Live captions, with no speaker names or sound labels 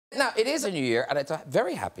Now, it is a new year, and it's a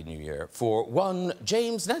very happy new year for one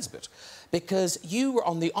James Nesbitt, because you were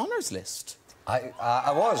on the honours list. I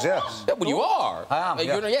was, yes. Yeah, well, you are. I am,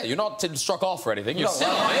 yeah. You're not struck off or anything. You're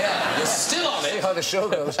still on it. Yeah. You're still on it. See how the show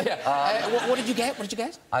goes. Yeah. What did you get? What did you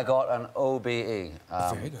get? I got an OBE. Very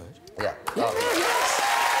good. Yeah. Yes.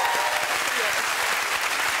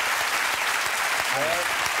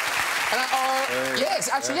 Yes,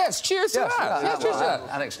 actually, yes. Cheers to that. Yeah, cheers to that.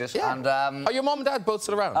 An excuse. Yeah. And, are your mum and dad both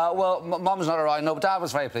still around? well, Mum's not around. No, but Dad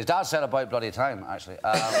was very pleased. Dad said about bloody time, actually.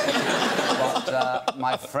 But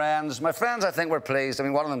my friends, I think, were pleased. I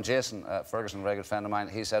mean, one of them, Jason Ferguson, a very good friend of mine,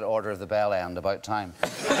 he said, "Order of the bell end, about time."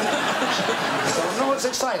 So, no, it's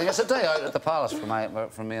exciting. It's a day out at the Palace for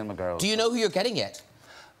me and my girls. Do you know who you're getting yet?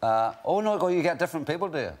 Oh, no, you get different people,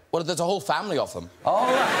 do you? Well, there's a whole family of them. Oh,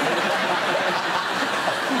 right.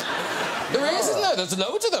 There is, isn't there? There's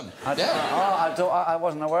loads of them. I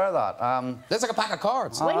wasn't aware of that. There's like a pack of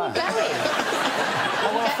cards. When are you going?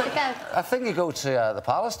 I think you go to the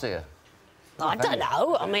Palace, do you? I don't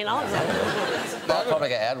know. I mean, I'll probably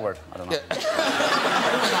get Edward. I don't know. Yeah.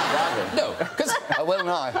 No, because... I will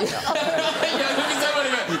now.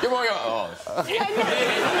 You're more going, oh.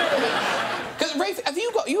 Because, Rafe,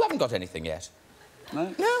 you haven't got anything yet. No?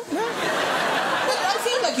 No? Well, I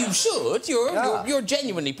feel like you should. You're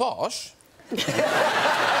genuinely posh. Look,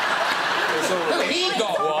 he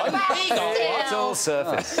got one. He got one. It's all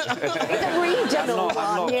surface. The regional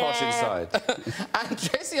I'm not posh inside. And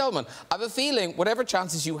Tracey Ullman, I have a feeling whatever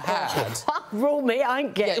chances you had... Rule me, I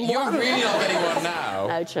ain't getting one. You're really not getting one now.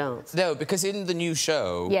 No chance. No, because in the new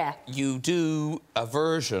show, you do a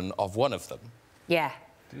version of one of them. Yeah.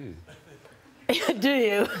 Do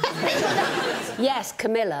you? Yes,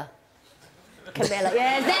 Camilla. Camilla.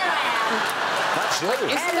 Yes, there I am. That's you.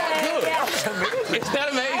 Isn't that good? Isn't that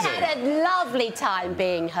amazing? I had a lovely time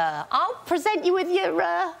being her. I'll present you with your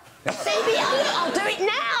CV. I'll do it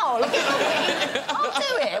now. Look at me. I'll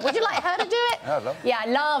do it. Would you like her to do it? Yeah, I'd love. Yeah, I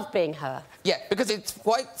love being her. Yeah, because it's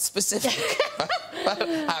quite specific about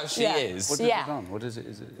how she is. What is it on? What is it?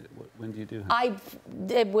 When do you do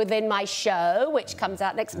her? Within my show, which comes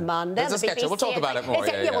out next Monday. There's a sketch. We'll talk about it more.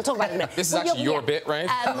 Yeah, we'll talk about it in a minute. This is actually your bit, right?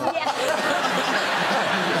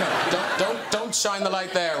 Don't shine the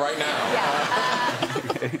light there right now. Yeah.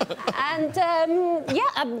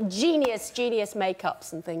 And genius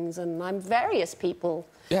makeups and things, and I'm various people.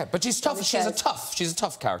 Yeah, but she's tough. She's a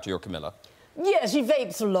tough character, your Camilla. Yeah, she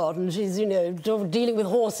vapes a lot, and she's, you know, dealing with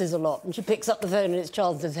horses a lot, and she picks up the phone and it's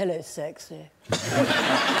Charles and says, "Hello, sexy." we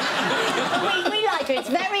like her. It's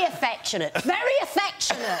very affectionate. Very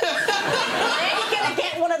affectionate. I ain't gonna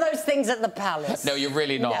get one of those things at the Palace. No, you're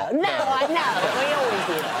really not. No, I know. We always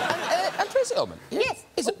do that. And Tracey Ullman. Yes.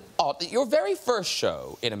 Is it odd that your very first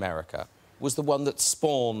show in America was the one that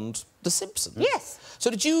spawned The Simpsons? Yes. So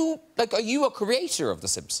did you, like, are you a creator of The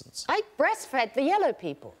Simpsons? I breastfed the yellow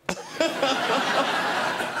people.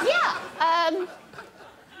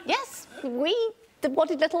 Yes, we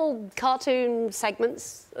wanted little cartoon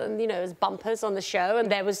segments, you know, as bumpers on the show,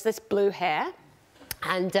 and there was this blue hair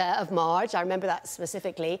and of Marge. I remember that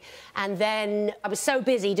specifically. And then I was so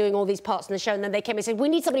busy doing all these parts in the show, and then they came and said, "We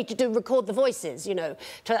need somebody to record the voices, you know."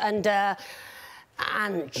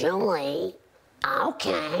 And Julie,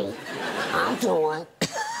 okay, I'll do it.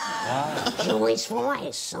 Julie's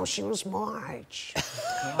voice, so she was Marge.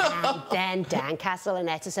 And then Dan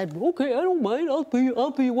Castellaneta said, "OK, I don't mind, I'll be,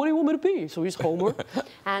 what do you want me to be?" So he's Homer.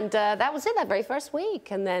 And that was it, that very first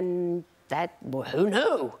week. And then well, who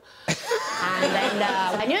knew? And then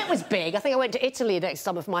I knew it was big. I think I went to Italy next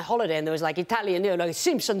summer for my holiday, and there was, like, Italian, you know, like,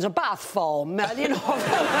 Simpsons, a bath foam, you know.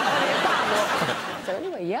 So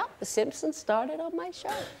anyway, yeah, The Simpsons started on my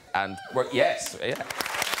show. And, well, yes, yeah.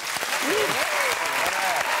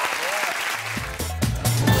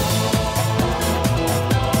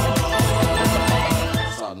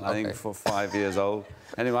 I think for 5 years old.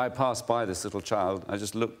 Anyway, I passed by this little child. I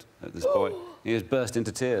just looked at this boy. He just burst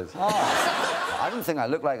into tears. Oh. I didn't think I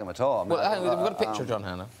looked like him at all. I mean, well, we've got a picture of John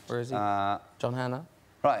Hannah. Where is he? John Hannah?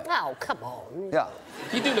 Right. Oh, come on. Yeah.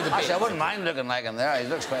 You do look a bit... Actually, I wouldn't mind looking like him there. He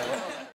looks quite well.